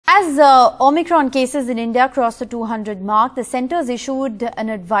As Omicron cases in India cross the 200 mark, the centres issued an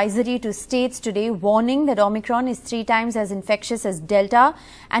advisory to states today warning that Omicron is 3 times as infectious as Delta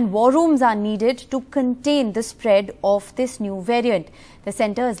and war rooms are needed to contain the spread of this new variant. The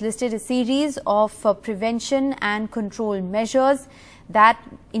centre has listed a series of prevention and control measures that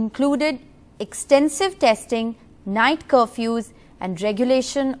included extensive testing, night curfews and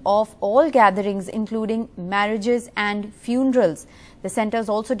regulation of all gatherings including marriages and funerals. The centre has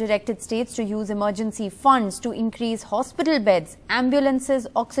also directed states to use emergency funds to increase hospital beds, ambulances,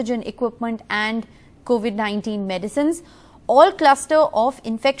 oxygen equipment and COVID-19 medicines. All cluster of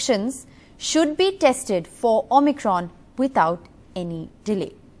infections should be tested for Omicron without any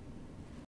delay.